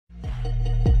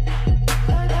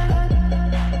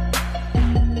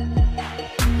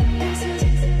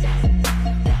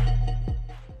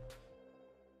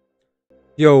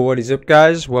Yo, what is up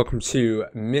guys? Welcome to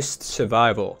Mist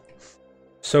Survival.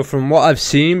 So from what I've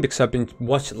seen, because I've been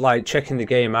checking the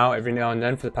game out every now and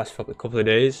then for the past couple of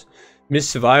days,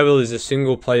 Mist Survival is a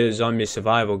single player zombie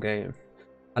survival game.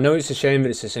 I know it's a shame that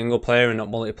it's a single player and not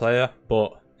multiplayer,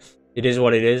 but it is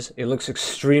what it is. It looks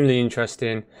extremely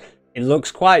interesting. It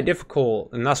looks quite difficult,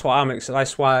 and that's why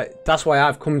that's why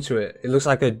I've come to it. It looks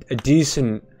like a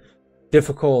decent,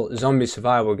 difficult zombie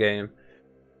survival game.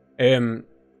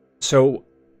 So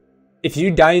if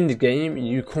you die in the game,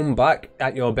 you come back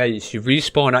at your base, you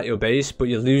respawn at your base, but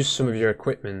you lose some of your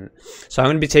equipment. So I'm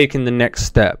going to be taking the next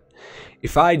step.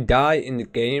 If I die in the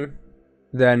game,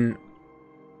 then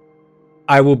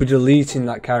I will be deleting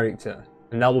that character,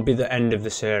 and that will be the end of the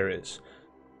series.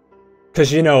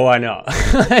 Because you know why not?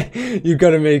 You've got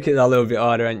to make it a little bit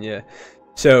harder, ain't you?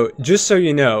 So, just so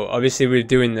you know, obviously we're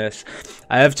doing this,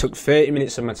 I have took 30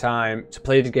 minutes of my time to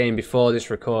play the game before this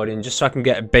recording, just so I can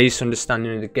get a base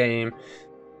understanding of the game.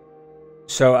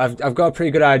 So I've got a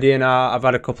pretty good idea now. I've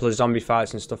had a couple of zombie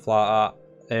fights and stuff like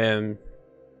that.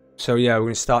 So yeah, we're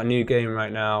going to start a new game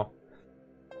right now.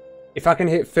 If I can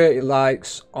hit 30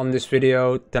 likes on this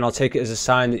video, then I'll take it as a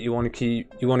sign that you want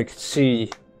to see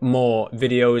more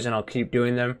videos, and I'll keep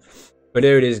doing them. But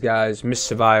here it is guys, Mist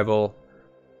Survival.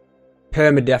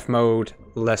 Permadeath mode,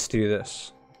 let's do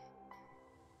this.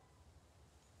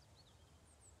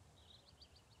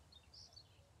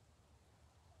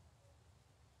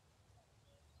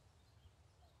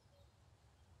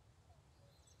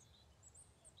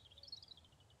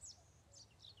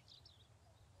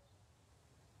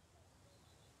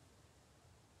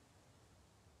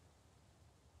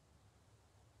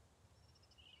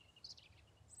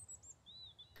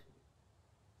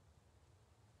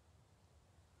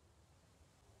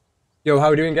 Yo,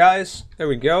 how we doing guys? There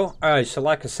we go. Alright, so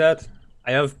like I said,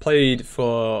 I have played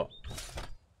for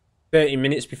 30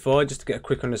 minutes before just to get a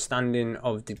quick understanding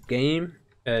of the game.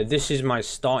 This is my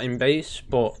starting base,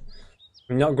 but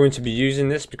I'm not going to be using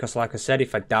this because like I said,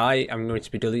 if I die, I'm going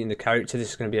to be deleting the character.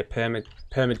 This is going to be a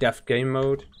permadeath game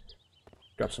mode.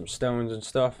 Grab some stones and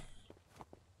stuff.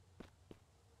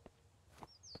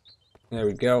 There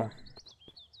we go.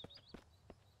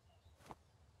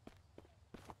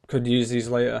 Could use these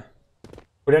later.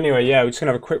 But anyway, yeah, we're just going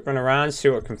to have a quick run around, see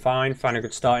what we can find a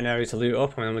good starting area to loot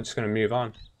up, and then we're just going to move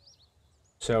on.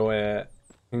 So, I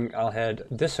think I'll head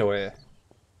this way.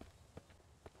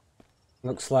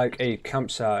 Looks like a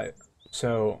campsite.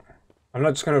 So, I'm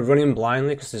not just going to run in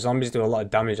blindly, because the zombies do a lot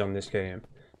of damage on this game.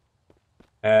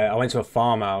 I went to a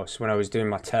farmhouse when I was doing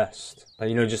my test,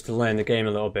 you know, just to learn the game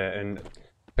a little bit, and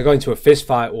I got into a fist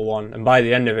fight with one, and by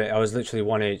the end of it, I was literally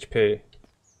 1 HP.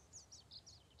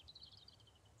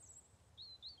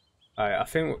 I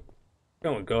think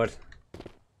we're good.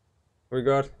 We're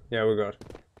good? Yeah, we're good.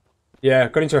 Yeah,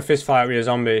 got into a fist fight with a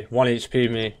zombie, 1 HP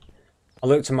me. I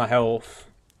looked at my health.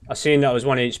 I seen that I was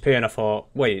 1 HP and I thought,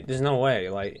 wait, there's no way.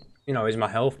 Like, you know, is my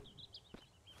health...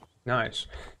 Nice.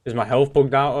 Is my health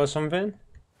bugged out or something?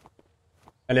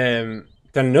 And then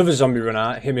another zombie ran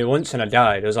out, hit me once and I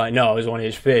died. I was like, no, I was 1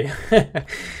 HP.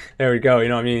 There we go, you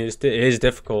know what I mean? It is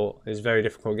difficult. It's a very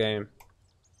difficult game.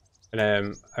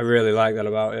 And I really like that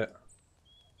about it.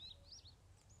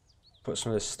 Put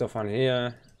some of this stuff on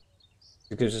here.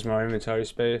 It gives us more inventory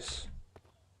space.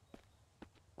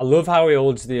 I love how he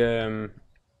holds the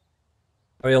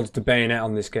bayonet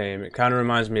on this game. It kind of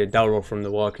reminds me of Daryl from The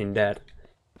Walking Dead.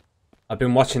 I've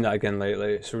been watching that again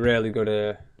lately. It's a really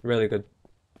good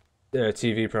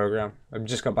TV program. I've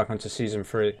just got back onto season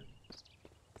 3.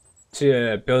 See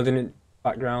a building in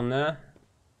background there.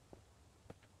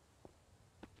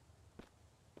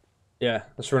 Yeah,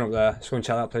 let's run up there. Let's go and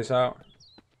check that place out.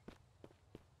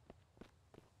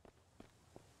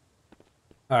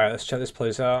 Alright, let's check this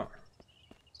place out.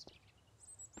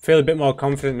 Feel a bit more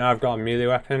confident now I've got a melee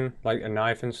weapon, like a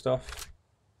knife and stuff.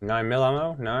 9mm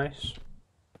ammo, nice.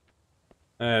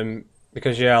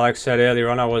 Because yeah, like I said earlier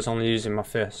on, I was only using my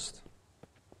fist.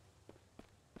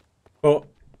 But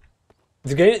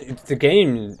the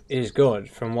game is good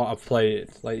from what I've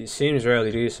played. Like, it seems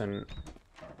really decent.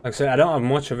 Like I said, I don't have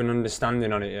much of an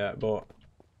understanding on it yet, but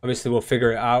obviously we'll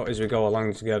figure it out as we go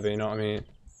along together, you know what I mean?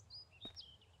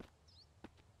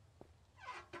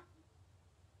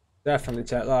 Definitely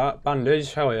take that.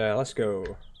 Bandage, hell yeah, let's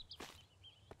go.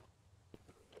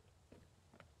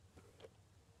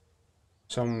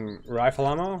 Some rifle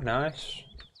ammo, nice.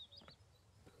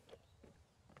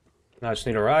 Now I just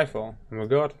need a rifle, and we're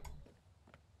good.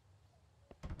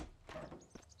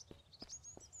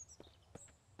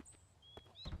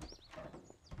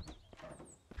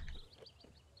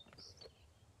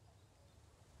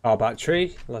 Our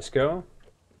battery, let's go.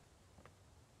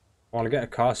 I want to get a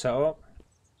car set up.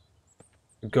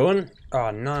 Gun?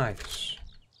 Oh, nice.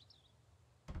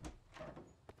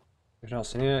 You've not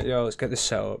seen it? Yo, let's get this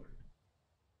set up.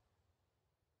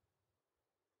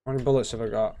 How many bullets have I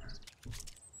got?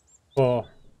 4.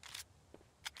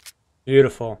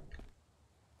 Beautiful.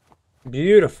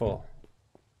 Beautiful.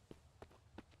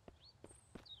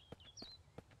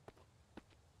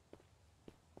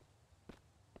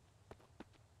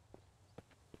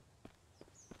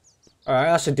 Alright,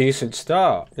 that's a decent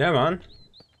start. Yeah, man.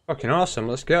 Fucking awesome.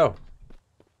 Let's go.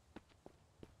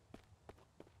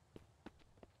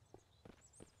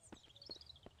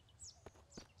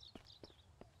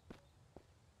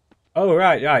 Oh,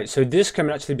 right. So this can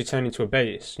actually be turned into a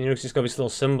base. You know, 'cause it's got this little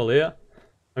symbol here.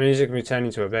 I mean, it can be turned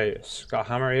into a base. Got a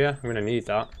hammer here. I'm going to need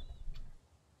that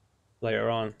later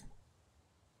on.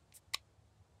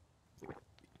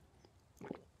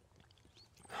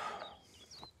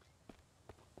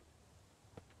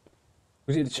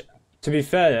 To be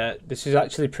fair, this is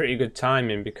actually pretty good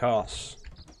timing because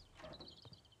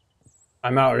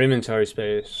I'm out of inventory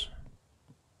space.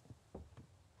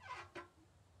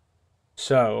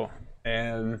 So,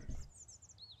 I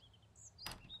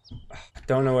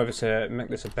don't know whether to make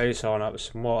this a base or not. There's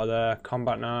some water there,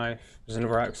 combat knife, there's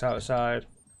another axe outside.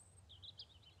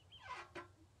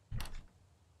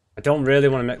 I don't really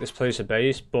want to make this place a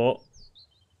base, but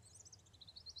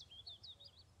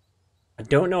I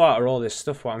don't know out of all this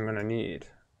stuff what I'm going to need.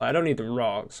 Like, I don't need the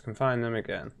rocks, I can find them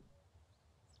again.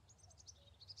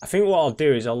 I think what I'll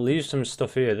do is I'll leave some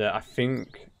stuff here that I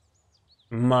think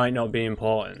might not be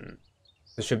important.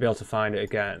 I should be able to find it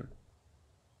again.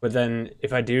 But then,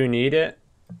 if I do need it,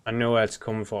 I know where to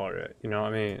come for it, you know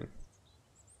what I mean?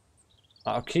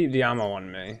 I'll keep the ammo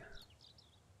on me.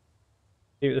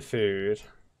 Keep the food.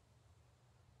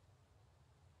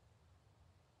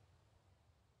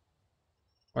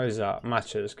 What is that?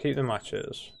 Matches. Keep the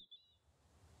matches.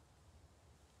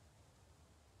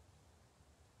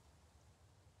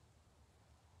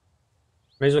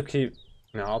 May as well keep...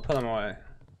 No, I'll put them away.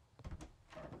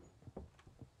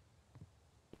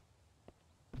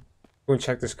 Go and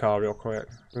check this car real quick.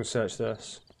 I'm gonna search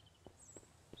this.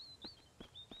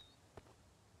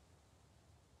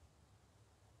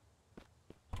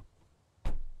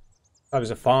 That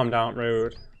was a farm down the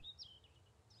road.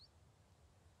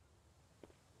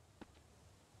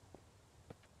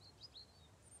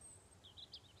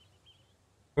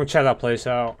 We'll check that place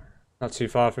out. Not too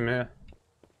far from here.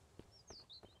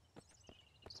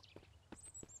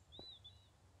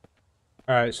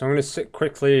 Alright, so I'm going to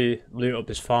quickly loot up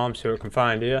this farm, see what I can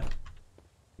find here.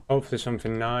 Hopefully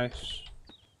something nice.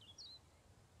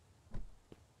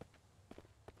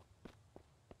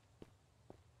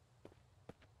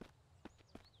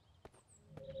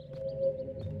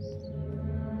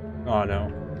 Oh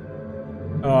no.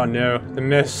 Oh no, the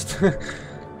mist.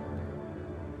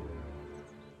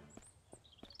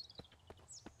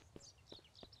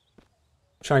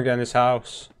 Try and get in this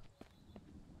house.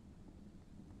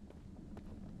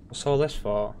 What's all this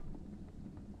for?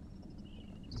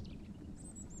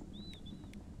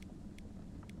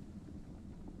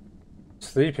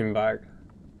 Sleeping bag.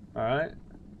 Alright.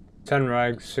 10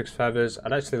 rags, 6 feathers.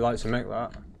 I'd actually like to make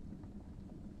that.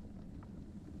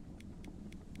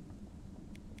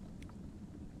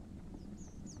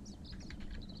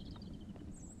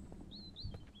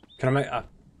 Can I make...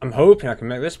 I'm hoping I can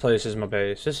make this place as my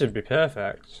base. This would be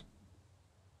perfect.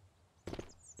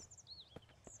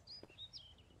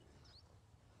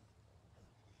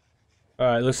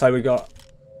 Alright, looks like we got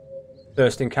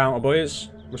first encounter, boys.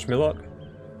 Wish me luck.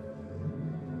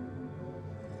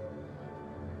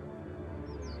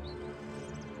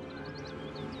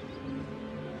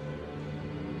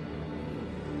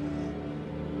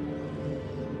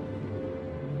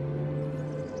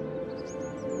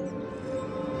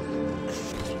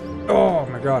 Oh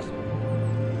my god.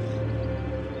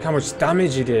 Look how much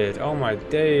damage he did. Oh my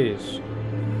days.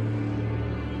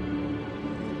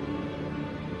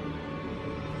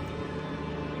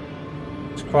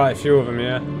 There's quite a few of them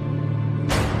here.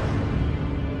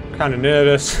 Kind of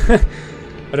nervous.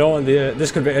 I don't want the...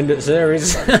 this could be end of the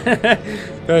series.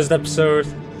 First episode.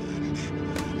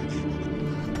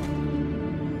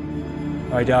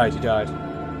 Oh, he died.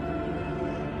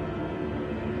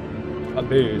 That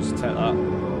booze, take that.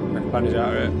 Make a bandage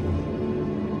out of it.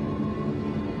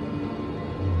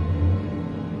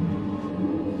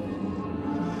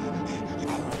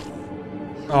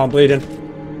 Oh, I'm bleeding.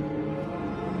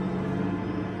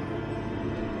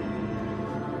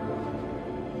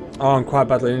 Oh, I'm quite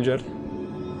badly injured.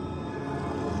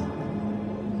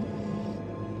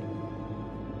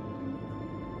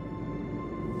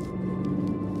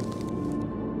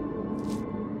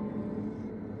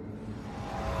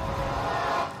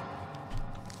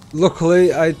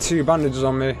 Luckily, I had 2 bandages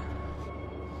on me.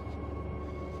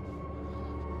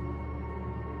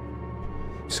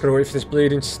 Just gotta wait for this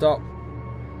bleeding to stop.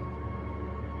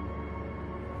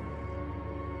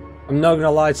 I'm not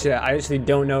gonna lie to you, I actually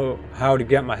don't know how to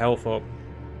get my health up.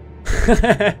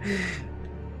 I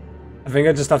think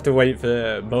I just have to wait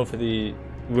for both of the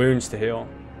wounds to heal.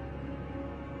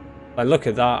 Like, look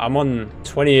at that, I'm on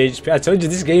 20 HP. I told you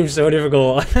this game's so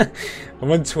difficult.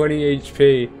 I'm on 20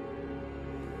 HP.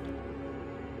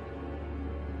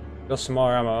 Got some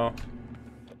more ammo.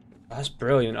 That's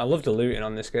brilliant. I love the looting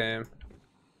on this game.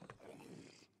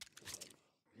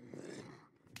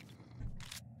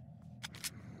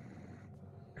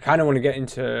 I kind of want to get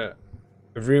into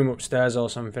a room upstairs or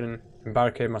something and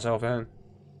barricade myself in.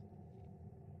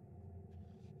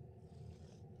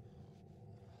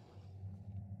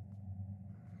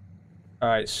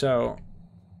 Alright, so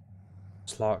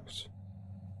it's locked.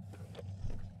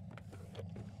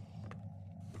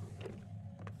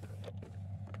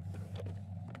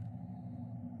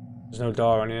 There's no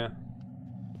door on here.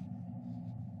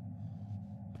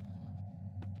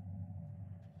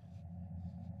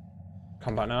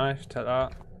 Combat knife, take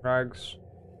that. Rags.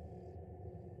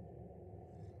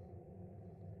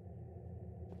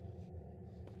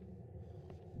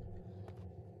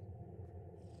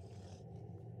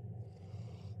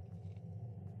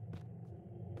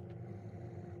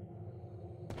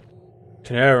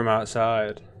 Can hear him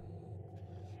outside.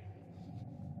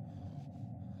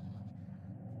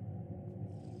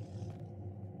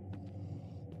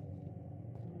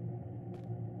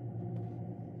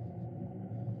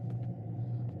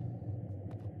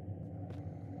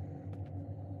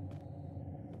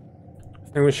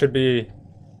 I think we should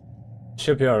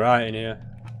be alright in here.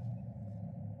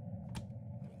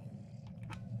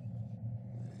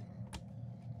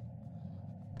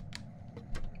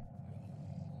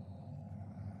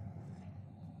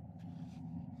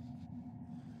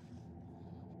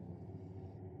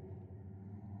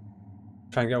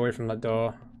 Try and get away from that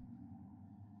door.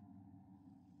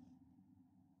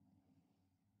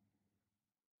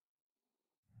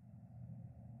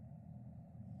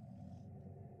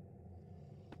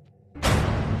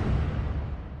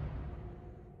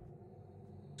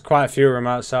 There's quite a few of them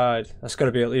outside. That's got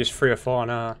to be at least 3 or 4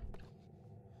 now.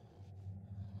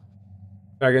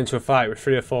 If I get into a fight with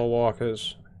 3 or 4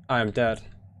 walkers, I am dead.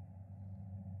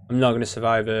 I'm not going to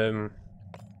survive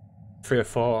 3 or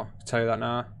 4, I'll tell you that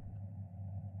now.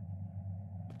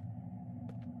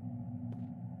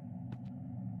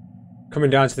 Coming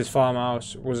down to this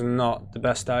farmhouse was not the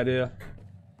best idea.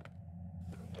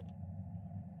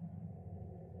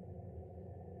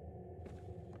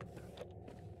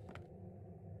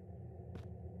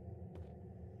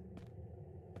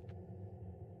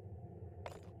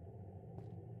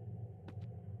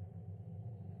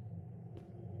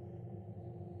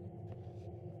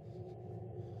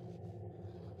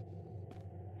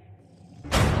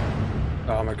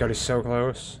 Oh my god, he's so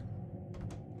close.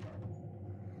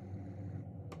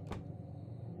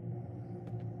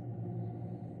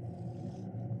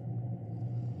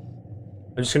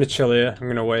 I'm just gonna chill here. I'm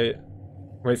gonna wait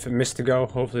for mist to go.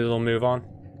 Hopefully they'll move on.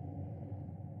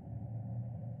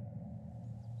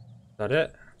 Is that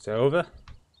it? Is it over?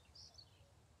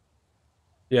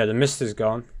 Yeah, the mist is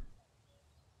gone.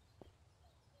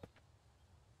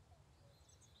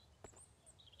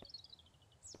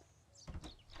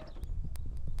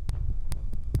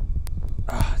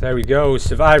 Ah, there we go.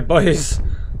 Survived, boys.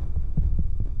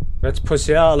 Let's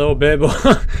pussy out a little bit,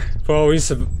 but before we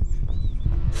survive.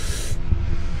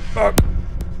 Fuck.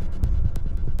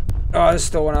 Oh, there's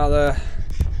still one out there.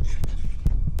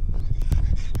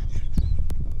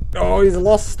 Oh, he's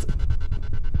lost.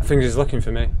 I think he's looking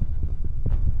for me.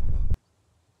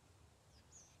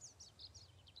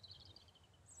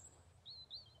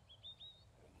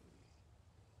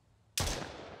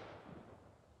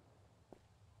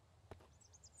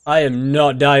 I am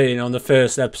not dying on the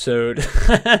first episode.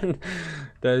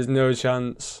 There's no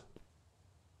chance.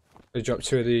 They dropped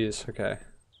 2 of these. Okay.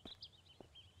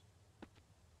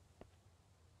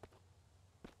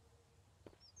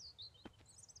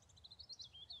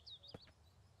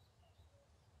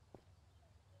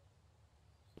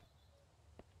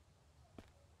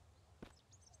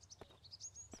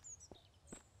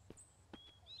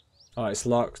 Oh, it's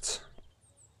locked.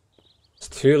 It's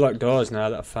 2 locked doors now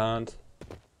that I found.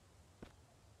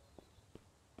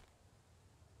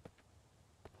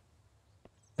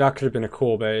 That could have been a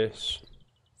cool base.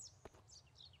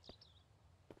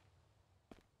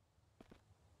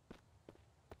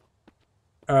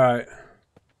 Alright.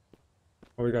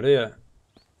 What we got here?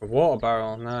 A water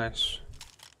barrel, nice.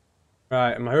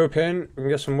 Right, am I hoping we can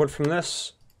get some wood from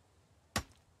this?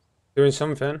 Doing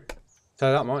something. Tell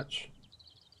you that much.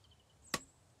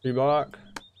 3 bark.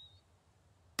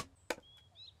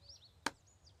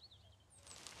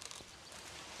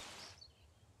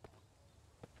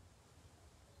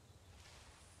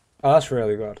 Oh, that's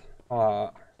really good.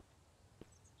 Oh.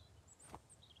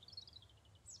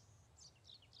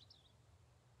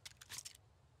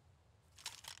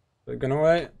 Is it gonna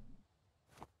wait?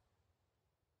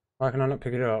 Why can I not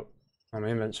pick it up? Oh, my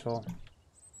inventory's full.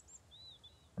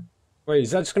 Wait, is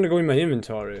that just gonna go in my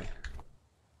inventory?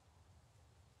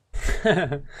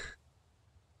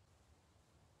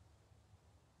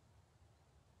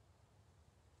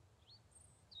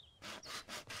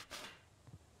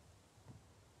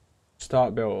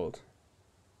 Start build.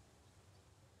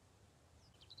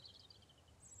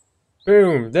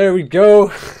 Boom, there we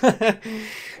go.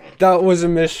 That was a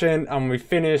mission and we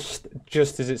finished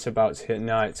just as it's about to hit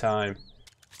night time.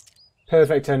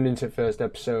 Perfect ending to the first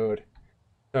episode.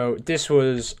 So this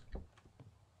was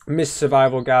Miss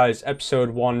Survival Guys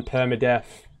episode 1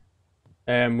 permadeath.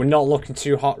 We're not looking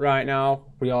too hot right now.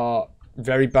 We are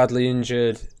very badly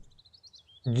injured.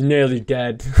 Nearly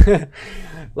dead.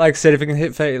 Like I said, if we can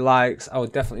hit 30 likes, I will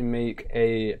definitely make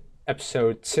a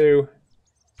episode 2.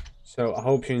 So I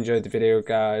hope you enjoyed the video,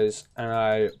 guys, and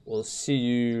I will see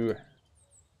you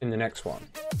in the next one.